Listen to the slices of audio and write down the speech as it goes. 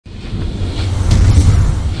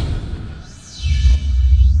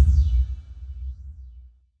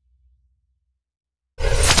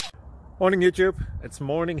Morning YouTube, it's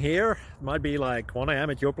morning here. It might be like 1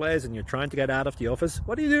 a.m. at your place and you're trying to get out of the office.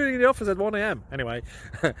 What are you doing in the office at 1 a.m? Anyway,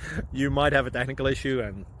 you might have a technical issue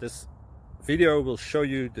and this video will show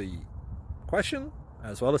you the question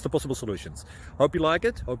as well as the possible solutions. Hope you like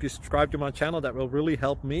it, hope you subscribe to my channel. That will really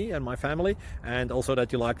help me and my family, and also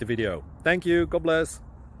that you like the video. Thank you, God bless.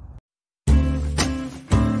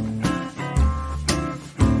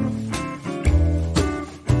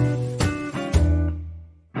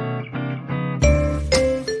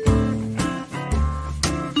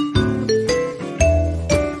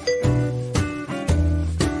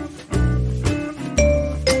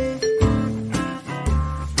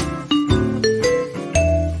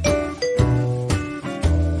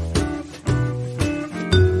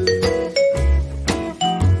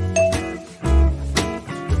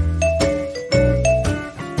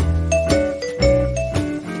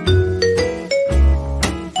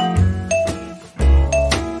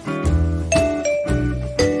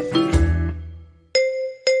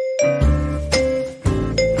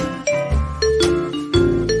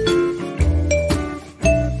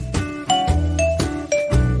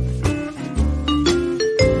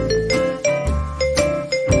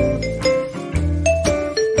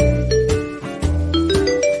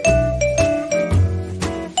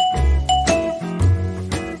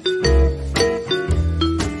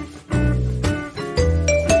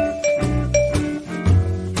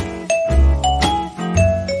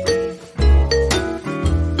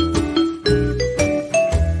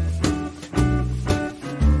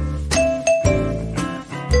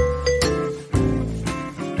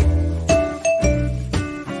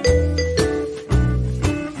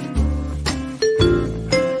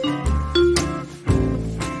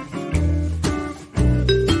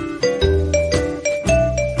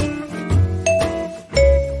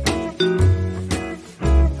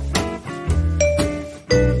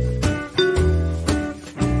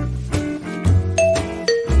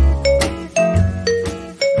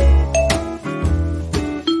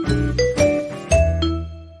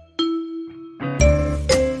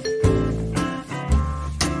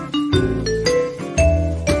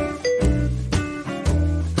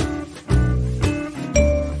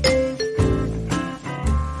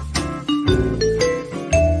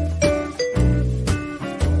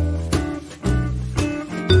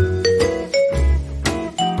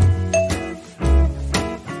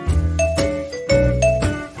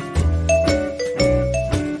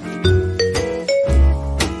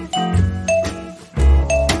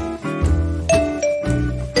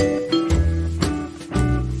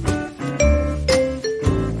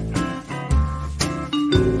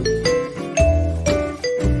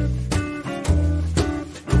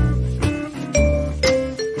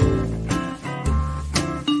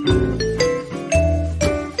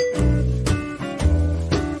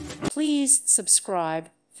 Please subscribe.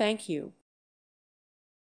 Thank you.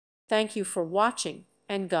 Thank you for watching,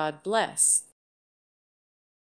 and God bless.